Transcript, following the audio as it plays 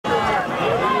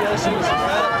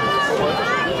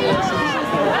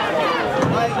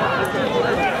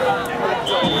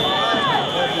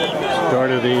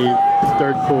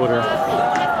third quarter.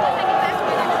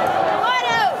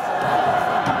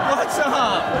 What's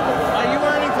up? You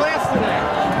weren't in class today.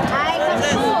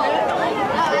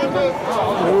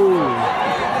 Ooh.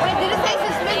 Wait, did it say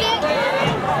suspended?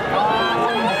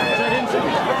 It said in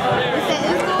school?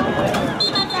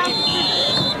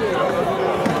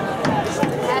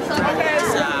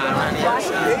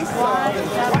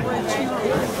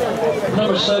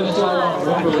 Number 7, Tyler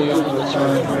Wimberly on the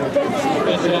return.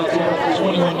 Gets it out to the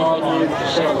 21-yard line to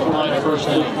set up the line of first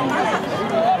down.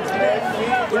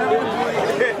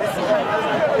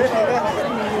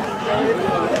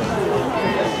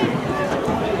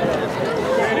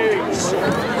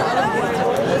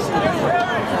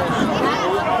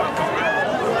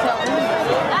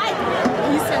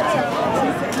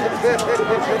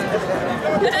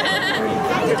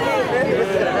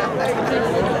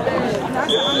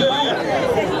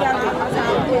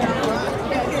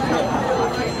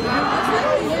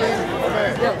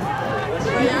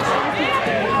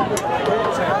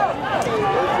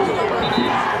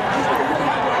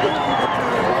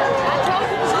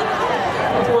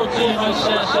 Mike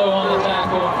Sasso on the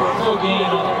tackle for no gain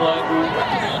on the play.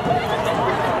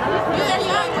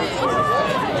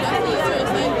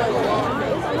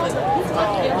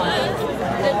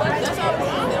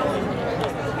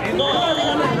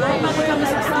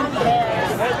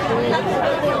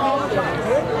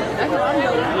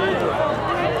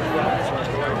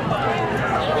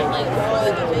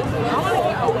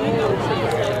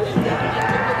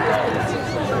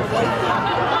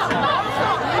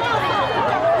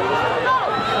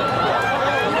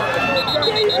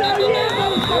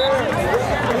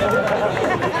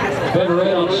 Better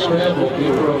right on the scramble,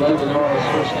 give her 11 yards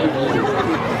first down.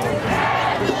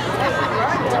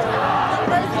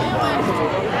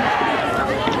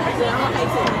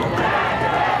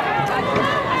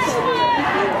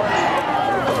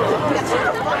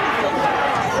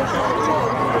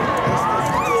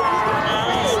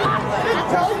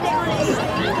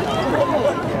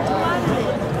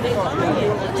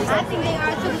 I think they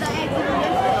are too.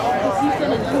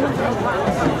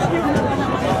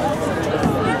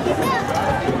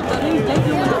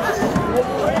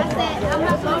 I'm not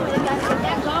going with it.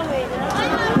 They're going with it.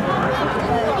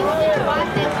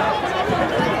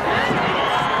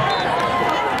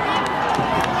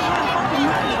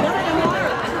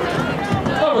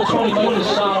 Number 22 is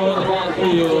Sano in the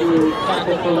backfield,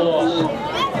 tackle for loss.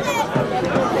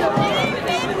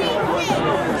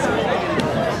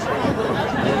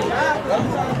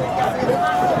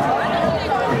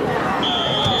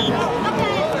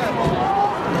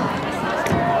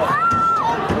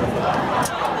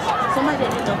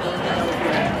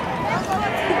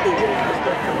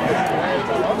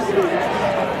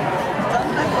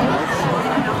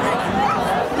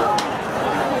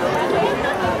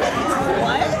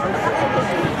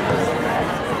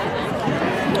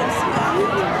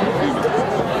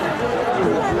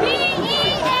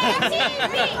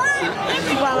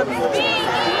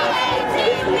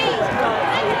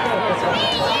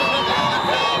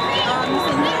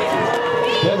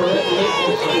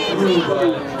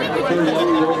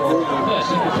 Pass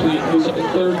incomplete, moves up to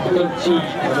 3rd and 13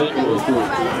 for Lakewood.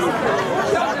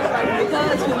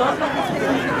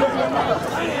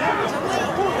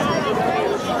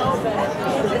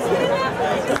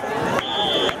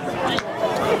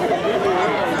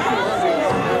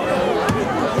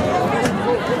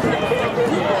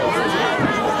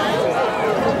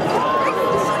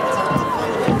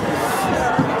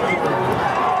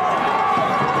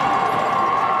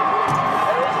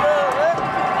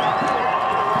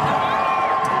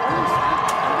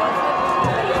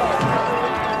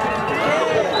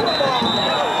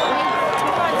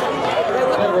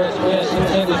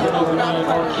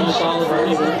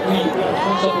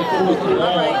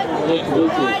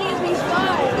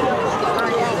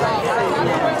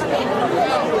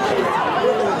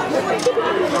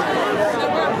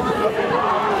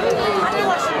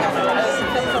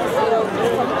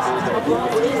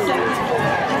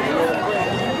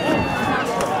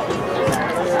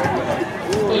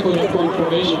 Lakewood in full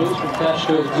formation from pass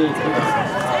shows deep.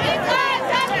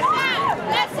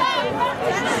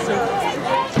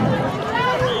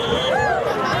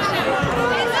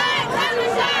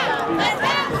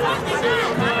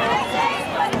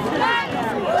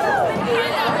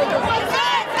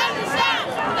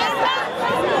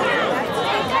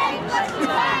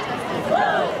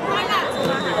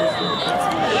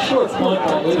 Short punt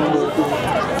by Lakewood.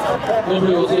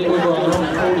 Liberty will take over on their own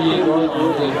 48-yard line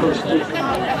with a first down.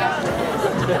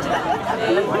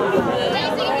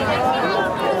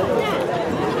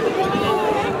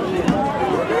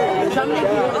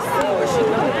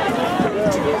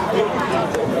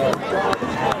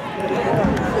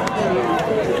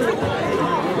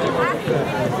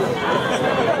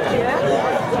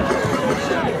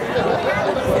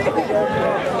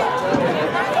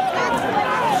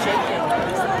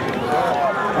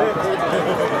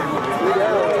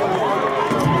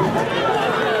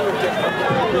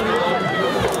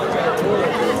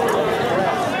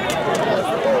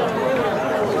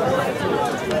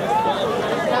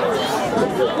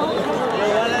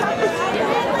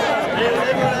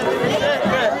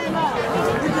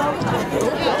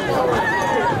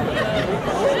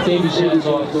 Davies hands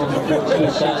off doing the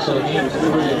 14 sacks, so he was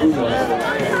really good.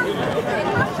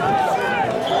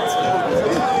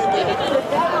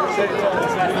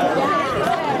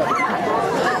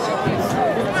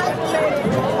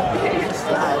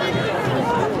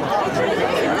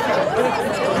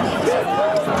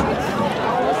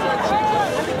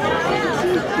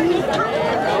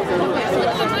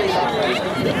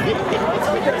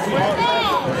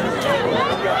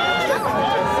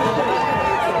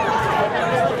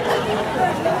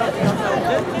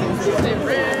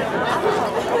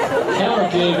 Counter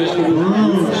Davis to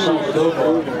Bruce on the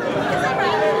go.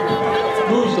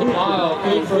 Moves the pile,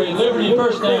 good for a Liberty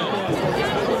first down.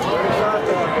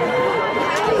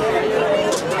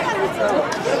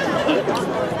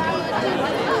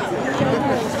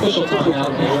 Official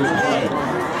timeout there.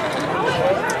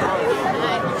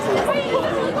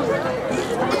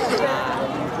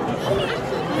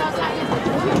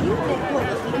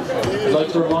 I'd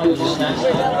like to remind you to snatch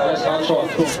that last hot shot.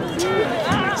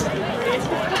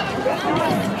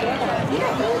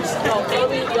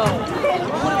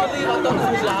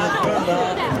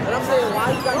 And I'm saying,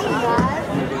 why you guys live?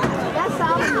 That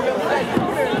sounds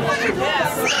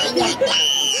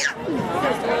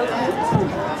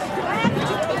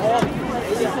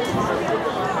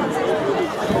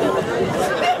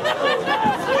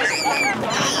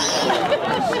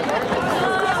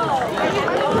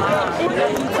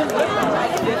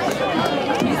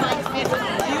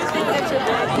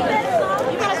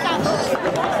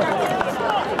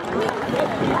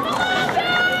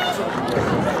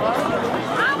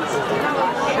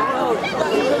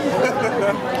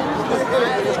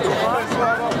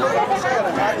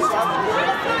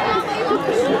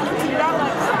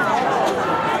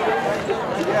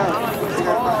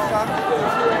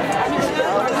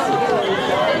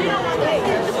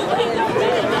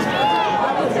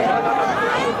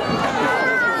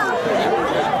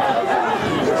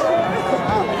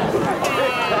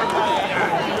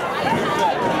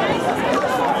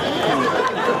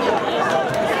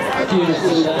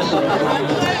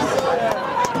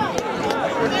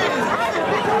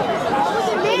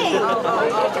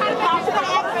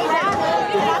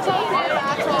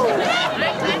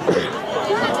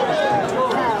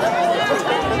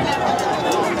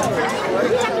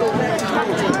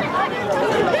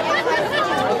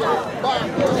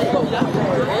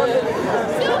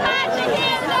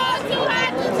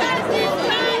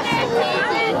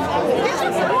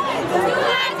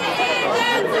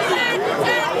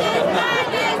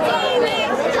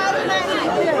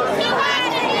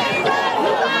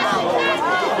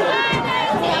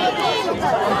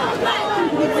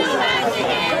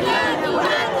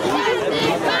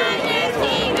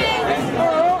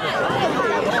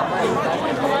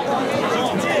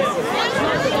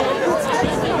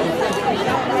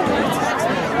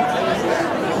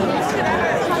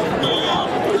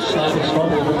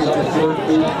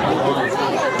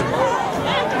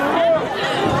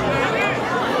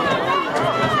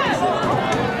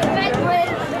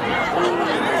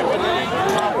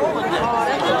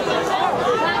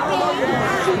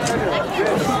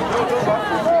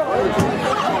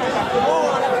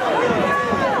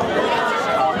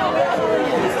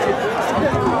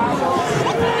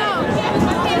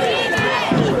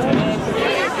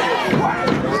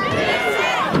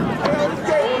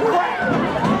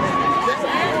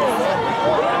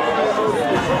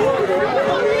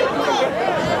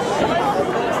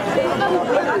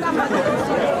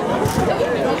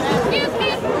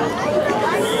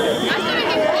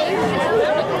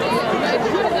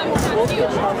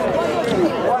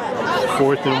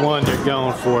Fourth and one, they're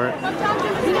going for it.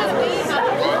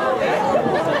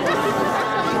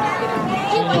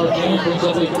 James brings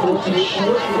up a 14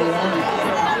 short for the line.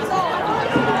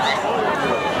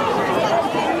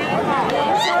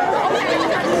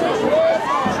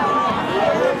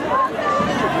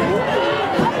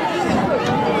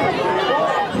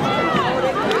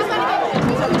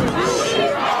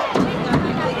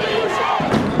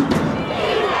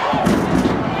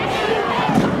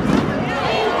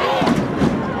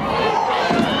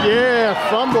 Yeah,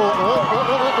 fumble.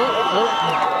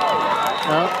 Oh.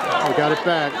 got it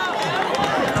back.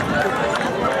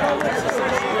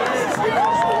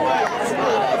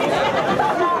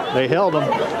 They held him.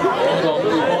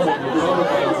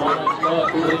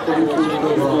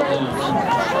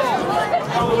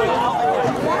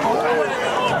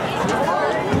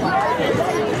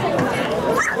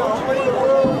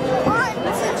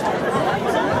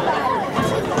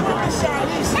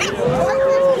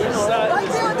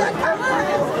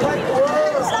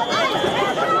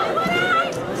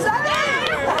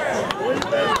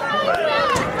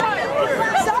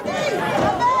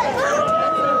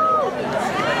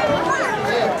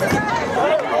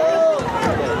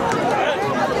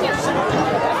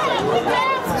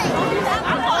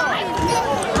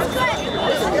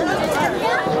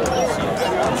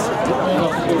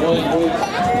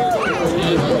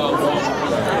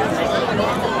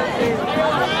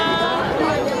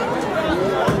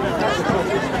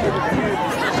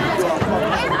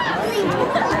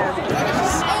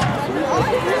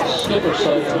 Skipper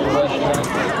side to the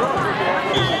restaurant.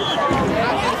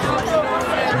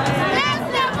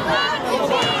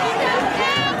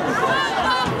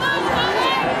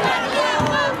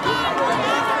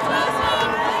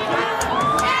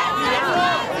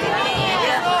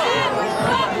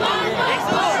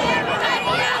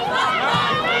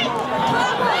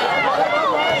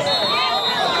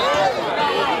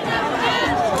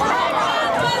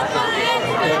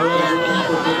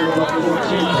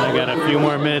 I got a few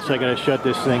more minutes. I gotta shut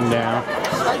this thing down.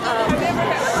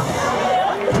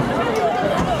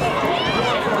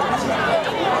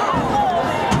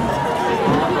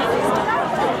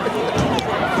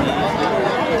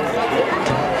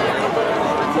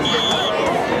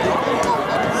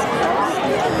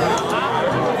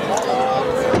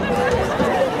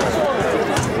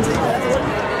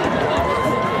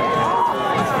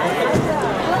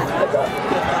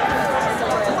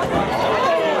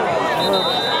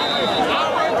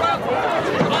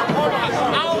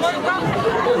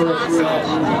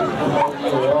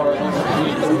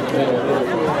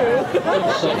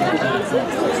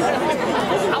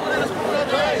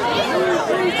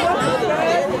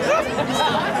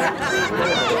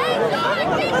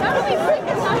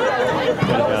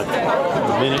 Got about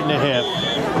a minute and a half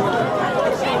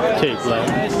tape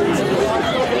left.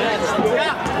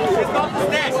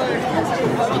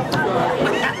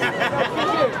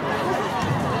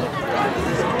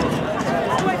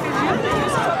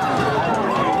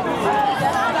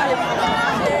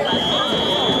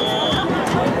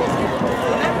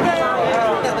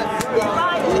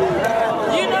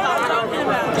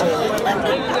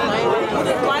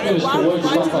 It's the way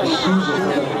stuff like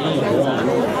Susan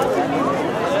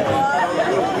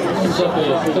It's up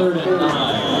at 3rd and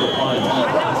 9 for the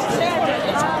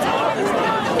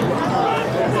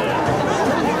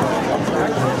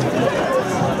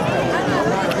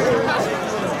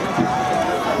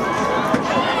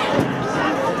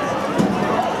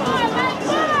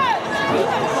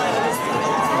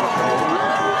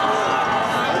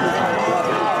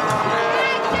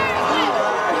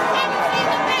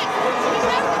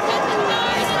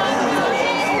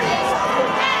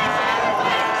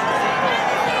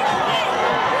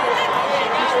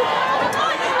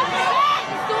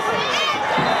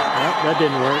That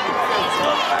didn't work.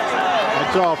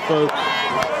 That's all, folks.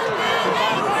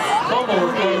 Fumble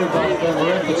recorded by the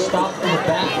ref that stopped in the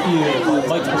backfield by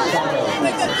Mike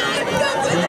Passato.